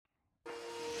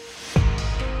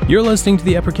You're listening to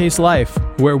The Uppercase Life,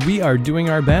 where we are doing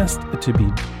our best to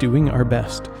be doing our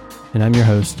best. And I'm your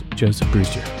host, Joseph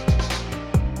Brewster.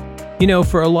 You know,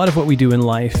 for a lot of what we do in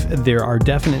life, there are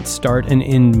definite start and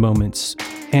end moments.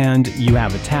 And you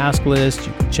have a task list,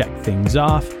 you can check things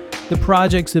off, the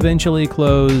projects eventually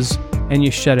close, and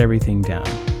you shut everything down.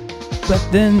 But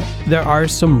then there are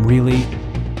some really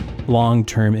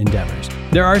long-term endeavors.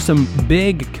 There are some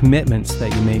big commitments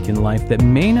that you make in life that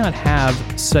may not have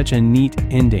such a neat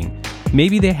ending.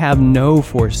 Maybe they have no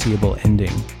foreseeable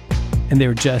ending, and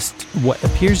they're just what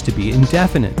appears to be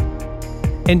indefinite.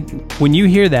 And when you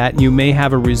hear that, you may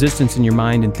have a resistance in your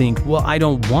mind and think, well, I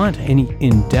don't want any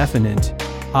indefinite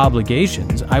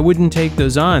obligations. I wouldn't take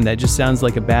those on. That just sounds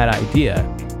like a bad idea.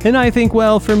 And I think,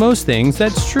 well, for most things,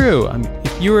 that's true. I mean,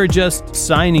 if you are just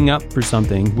signing up for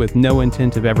something with no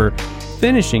intent of ever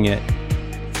finishing it,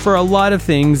 for a lot of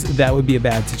things, that would be a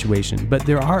bad situation. But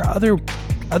there are other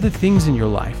things in your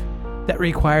life that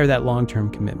require that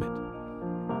long-term commitment.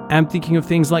 I'm thinking of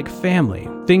things like family,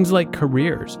 things like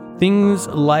careers, things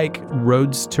like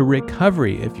roads to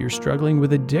recovery if you're struggling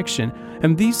with addiction.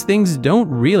 And these things don't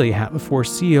really have a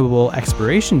foreseeable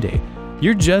expiration date.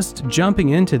 You're just jumping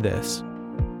into this.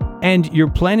 And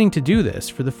you're planning to do this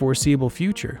for the foreseeable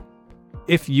future.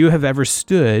 If you have ever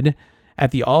stood at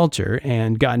the altar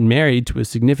and gotten married to a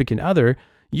significant other,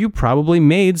 you probably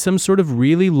made some sort of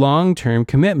really long-term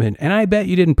commitment. And I bet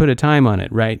you didn't put a time on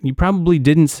it, right? You probably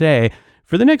didn't say,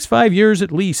 for the next 5 years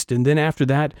at least, and then after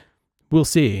that, we'll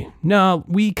see. No,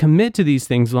 we commit to these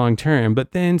things long-term,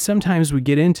 but then sometimes we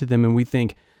get into them and we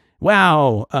think,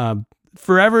 wow,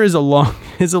 forever is a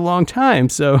long time.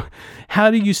 So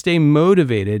how do you stay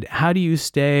motivated? How do you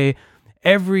stay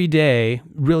every day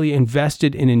really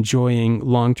invested in enjoying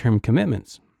long-term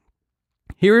commitments?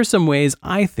 Here are some ways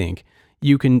I think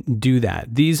you can do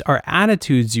that. These are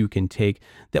attitudes you can take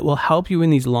that will help you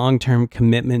in these long-term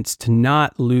commitments to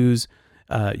not lose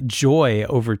joy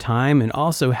over time, and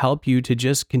also help you to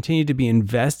just continue to be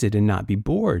invested and not be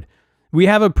bored. We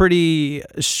have a pretty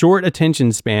short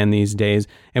attention span these days,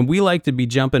 and we like to be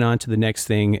jumping onto the next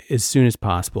thing as soon as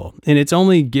possible. And it's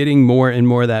only getting more and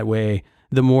more that way,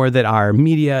 the more that our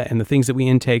media and the things that we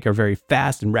intake are very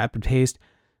fast and rapid paced.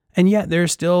 And yet there are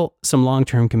still some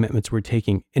long-term commitments we're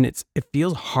taking, and it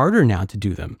feels harder now to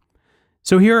do them.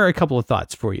 So here are a couple of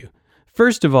thoughts for you.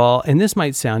 First of all, and this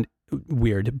might sound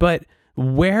weird, but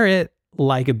wear it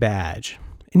like a badge.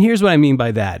 And here's what I mean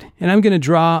by that. And I'm going to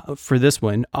draw for this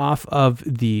one off of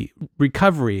the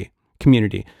recovery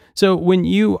community. So when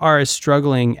you are a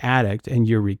struggling addict and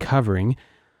you're recovering,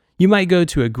 you might go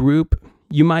to a group,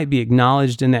 you might be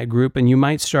acknowledged in that group, and you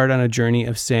might start on a journey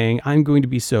of saying, I'm going to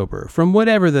be sober from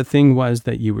whatever the thing was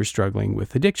that you were struggling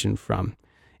with addiction from.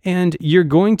 And you're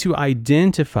going to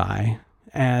identify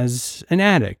as an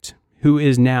addict who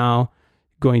is now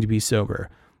going to be sober.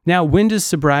 Now, when does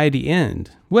sobriety end?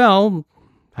 Well,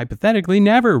 hypothetically,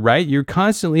 never, right? You're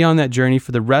constantly on that journey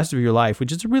for the rest of your life,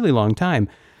 which is a really long time.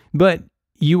 But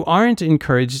you aren't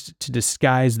encouraged to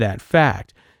disguise that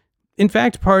fact. In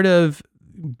fact, part of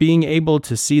being able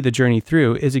to see the journey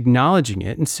through is acknowledging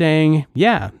it and saying,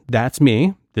 yeah, that's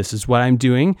me. This is what I'm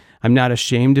doing. I'm not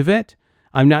ashamed of it.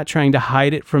 I'm not trying to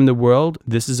hide it from the world.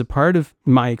 This is a part of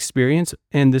my experience,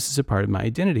 and this is a part of my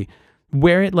identity.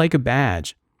 Wear it like a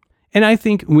badge. And I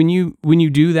think when you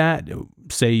do that,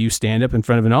 say you stand up in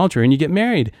front of an altar and you get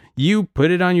married, you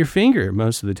put it on your finger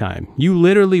most of the time. You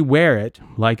literally wear it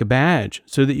like a badge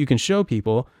so that you can show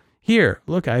people, here,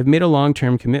 look, I've made a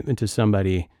long-term commitment to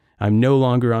somebody. I'm no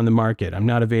longer on the market. I'm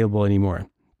not available anymore.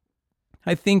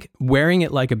 I think wearing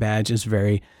it like a badge is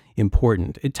very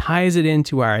important. It ties it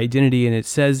into our identity, and it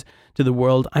says to the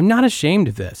world, I'm not ashamed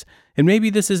of this. And maybe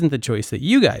this isn't the choice that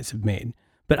you guys have made,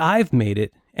 but I've made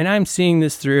it. And I'm seeing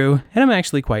this through, and I'm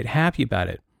actually quite happy about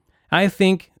it. I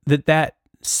think that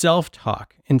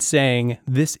self-talk and saying,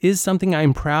 this is something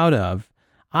I'm proud of,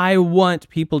 I want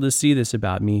people to see this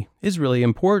about me, is really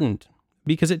important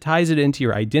because it ties it into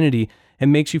your identity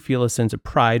and makes you feel a sense of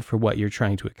pride for what you're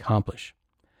trying to accomplish.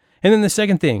 And then the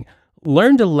second thing,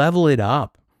 learn to level it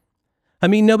up. I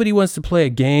mean, nobody wants to play a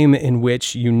game in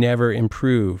which you never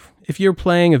improve. If you're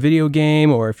playing a video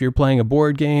game or if you're playing a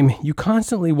board game, you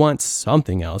constantly want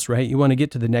something else, right? You want to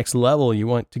get to the next level. You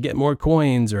want to get more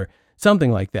coins or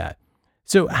something like that.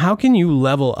 So how can you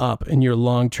level up in your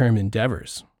long-term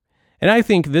endeavors? And I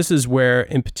think this is where,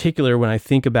 in particular, when I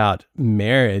think about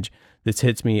marriage, this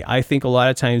hits me. I think a lot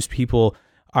of times people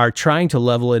are trying to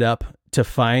level it up to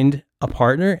find a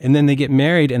partner, and then they get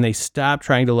married and they stop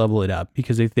trying to level it up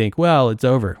because they think, well, it's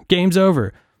over. Game's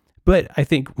over. But I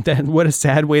think that what a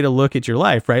sad way to look at your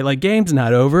life, right? Like, game's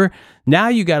not over. Now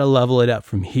you got to level it up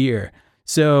from here.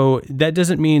 So that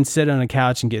doesn't mean sit on a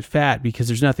couch and get fat because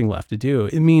there's nothing left to do.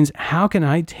 It means, how can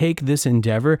I take this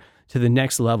endeavor to the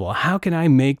next level? How can I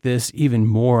make this even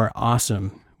more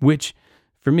awesome? Which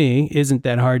for me isn't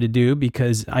that hard to do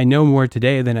because I know more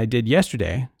today than I did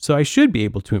yesterday. So I should be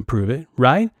able to improve it,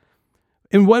 right?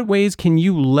 In what ways can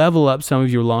you level up some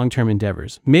of your long-term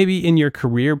endeavors? Maybe in your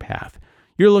career path.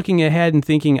 You're looking ahead and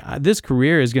thinking, this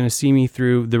career is going to see me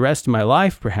through the rest of my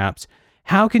life, perhaps.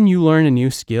 How can you learn a new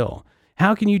skill?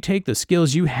 How can you take the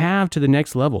skills you have to the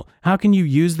next level? How can you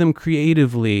use them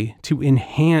creatively to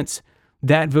enhance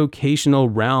that vocational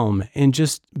realm and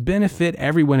just benefit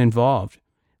everyone involved?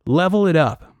 Level it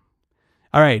up.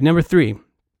 All right, number 3,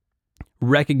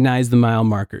 recognize the mile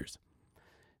markers.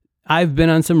 I've been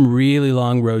on some really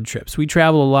long road trips. We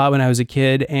traveled a lot when I was a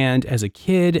kid, and as a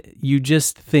kid, you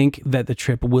just think that the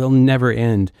trip will never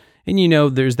end. And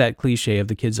there's that cliche of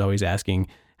the kids always asking,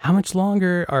 how much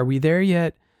longer? Are we there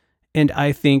yet? And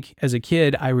I think as a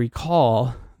kid, I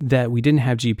recall that we didn't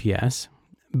have GPS,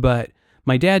 but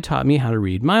my dad taught me how to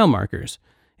read mile markers.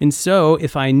 And so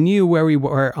if I knew where we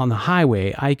were on the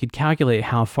highway, I could calculate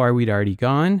how far we'd already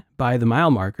gone by the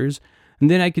mile markers,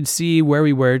 and then I could see where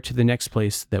we were to the next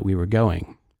place that we were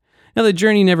going. Now, the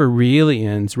journey never really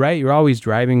ends, right? You're always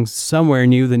driving somewhere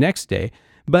new the next day.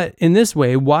 But in this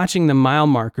way, watching the mile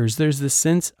markers, there's this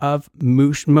sense of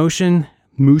motion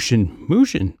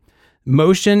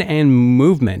and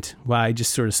movement. Well, I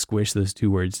just sort of squished those two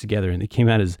words together and it came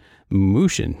out as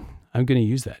motion. I'm going to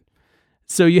use that.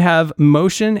 So you have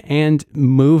motion and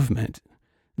movement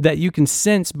that you can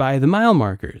sense by the mile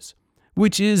markers,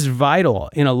 which is vital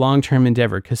in a long-term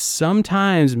endeavor. Because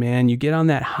sometimes, man, you get on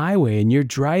that highway and you're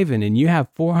driving and you have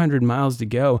 400 miles to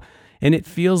go and it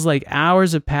feels like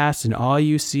hours have passed and all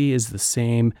you see is the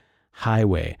same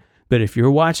highway. But if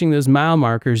you're watching those mile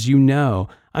markers,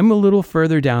 I'm a little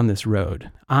further down this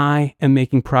road. I am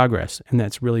making progress, and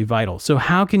that's really vital. So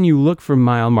how can you look for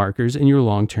mile markers in your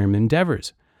long-term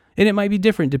endeavors? And it might be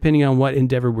different depending on what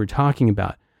endeavor we're talking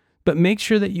about. But make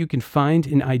sure that you can find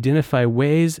and identify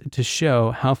ways to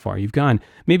show how far you've gone.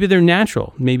 Maybe they're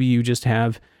natural. Maybe you just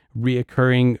have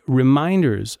reoccurring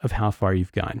reminders of how far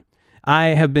you've gone. I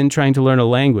have been trying to learn a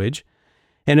language,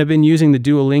 and I've been using the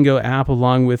Duolingo app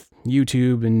along with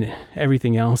YouTube and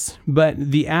everything else. But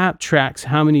the app tracks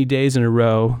how many days in a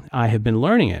row I have been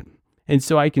learning it. And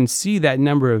so I can see that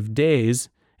number of days,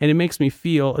 and it makes me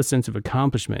feel a sense of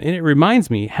accomplishment. And it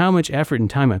reminds me how much effort and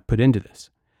time I've put into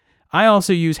this. I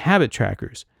also use habit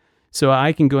trackers. So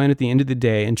I can go in at the end of the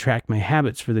day and track my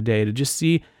habits for the day to just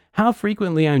see how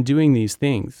frequently I'm doing these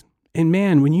things. And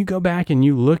man, when you go back and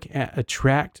you look at a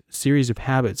tracked series of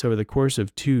habits over the course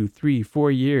of 2, 3,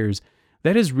 4 years,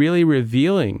 that is really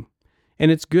revealing.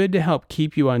 And it's good to help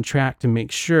keep you on track to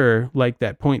make sure, like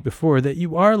that point before, that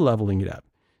you are leveling it up.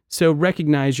 So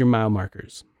recognize your mile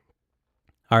markers.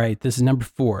 All right, this is number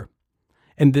 4.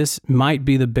 And this might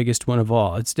be the biggest one of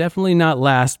all. It's definitely not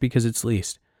last because it's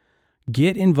least.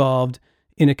 Get involved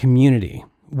in a community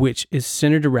which is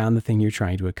centered around the thing you're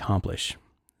trying to accomplish.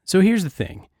 So here's the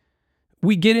thing.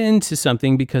 We get into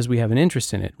something because we have an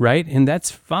interest in it, right? And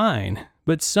that's fine.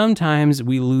 But sometimes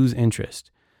we lose interest.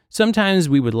 Sometimes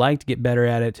we would like to get better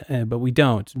at it, but we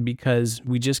don't because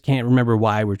we just can't remember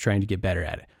why we're trying to get better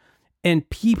at it. And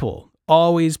people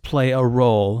always play a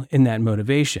role in that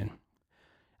motivation.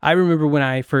 I remember when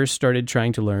I first started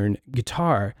trying to learn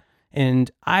guitar,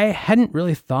 and I hadn't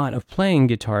really thought of playing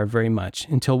guitar very much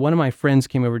until one of my friends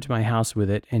came over to my house with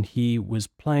it, and he was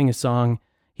playing a song.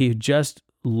 He had just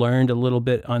learned a little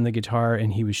bit on the guitar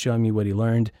and he was showing me what he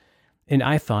learned. And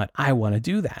I thought, I want to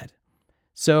do that.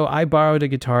 So I borrowed a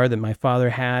guitar that my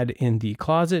father had in the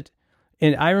closet.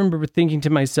 And I remember thinking to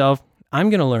myself,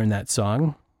 I'm going to learn that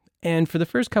song. And for the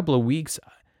first couple of weeks,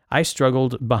 I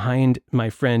struggled behind my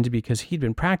friend because he'd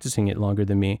been practicing it longer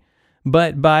than me.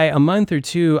 But by a month or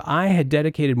 2, I had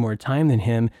dedicated more time than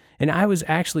him, and I was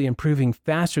actually improving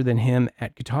faster than him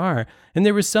at guitar. And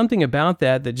there was something about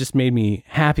that that just made me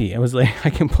happy. I was like,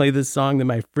 I can play this song that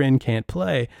my friend can't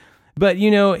play. But,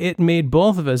 it made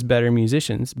both of us better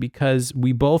musicians because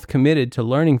we both committed to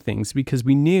learning things because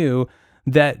we knew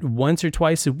that once or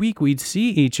twice a week we'd see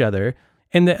each other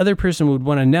and the other person would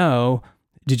want to know,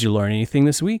 did you learn anything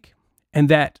this week? And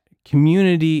that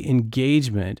community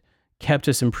engagement kept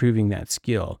us improving that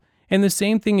skill. And the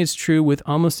same thing is true with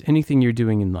almost anything you're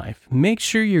doing in life. Make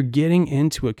sure you're getting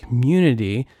into a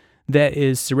community that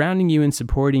is surrounding you and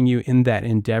supporting you in that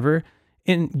endeavor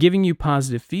and giving you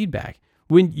positive feedback.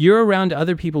 When you're around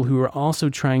other people who are also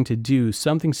trying to do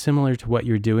something similar to what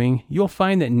you're doing, you'll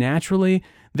find that naturally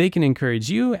they can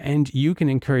encourage you and you can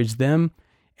encourage them.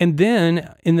 And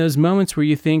then in those moments where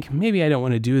you think, maybe I don't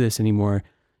want to do this anymore,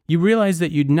 you realize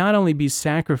that you'd not only be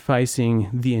sacrificing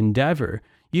the endeavor,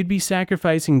 you'd be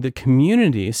sacrificing the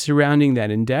community surrounding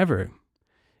that endeavor.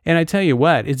 And I tell you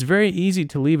what, it's very easy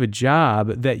to leave a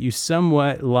job that you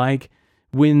somewhat like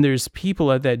when there's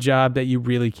people at that job that you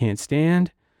really can't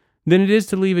stand, than it is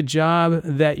to leave a job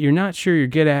that you're not sure you're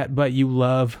good at, but you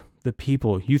love the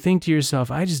people. You think to yourself,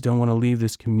 I just don't want to leave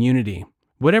this community.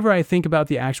 Whatever I think about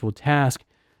the actual task,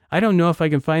 I don't know if I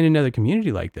can find another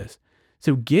community like this.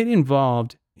 So get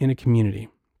involved in a community.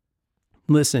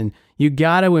 Listen, you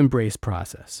got to embrace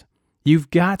process.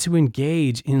 You've got to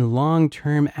engage in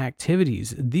long-term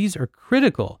activities. These are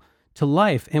critical to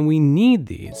life, and we need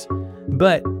these.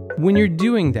 But when you're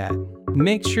doing that,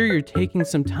 make sure you're taking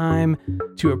some time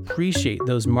to appreciate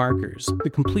those markers, the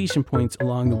completion points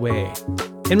along the way.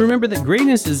 And remember that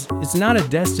greatness is not a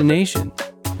destination.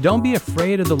 Don't be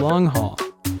afraid of the long haul.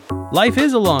 Life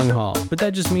is a long haul, but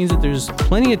that just means that there's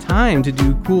plenty of time to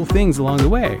do cool things along the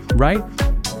way, right?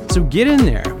 So get in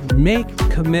there, make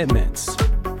commitments,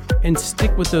 and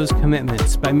stick with those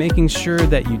commitments by making sure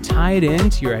that you tie it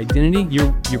into your identity.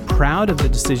 You're proud of the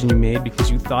decision you made because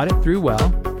you thought it through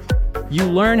well. You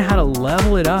learn how to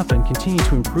level it up and continue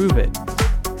to improve it.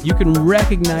 You can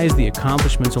recognize the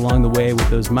accomplishments along the way with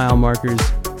those mile markers,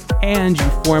 and you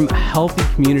form a healthy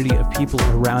community of people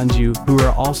around you who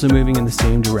are also moving in the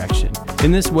same direction.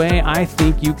 In this way, I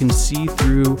think you can see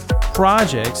through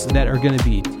projects that are going to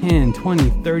be 10, 20,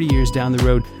 30 years down the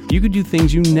road. You could do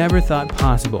things you never thought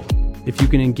possible if you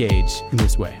can engage in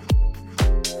this way.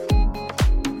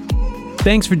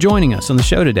 Thanks for joining us on the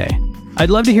show today. I'd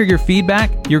love to hear your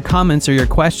feedback, your comments, or your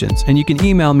questions, and you can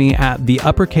email me at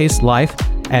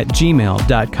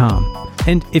theuppercaselife@gmail.com.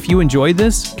 And if you enjoyed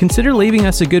this, consider leaving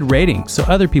us a good rating so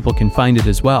other people can find it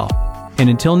as well.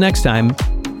 And until next time,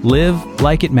 live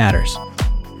like it matters.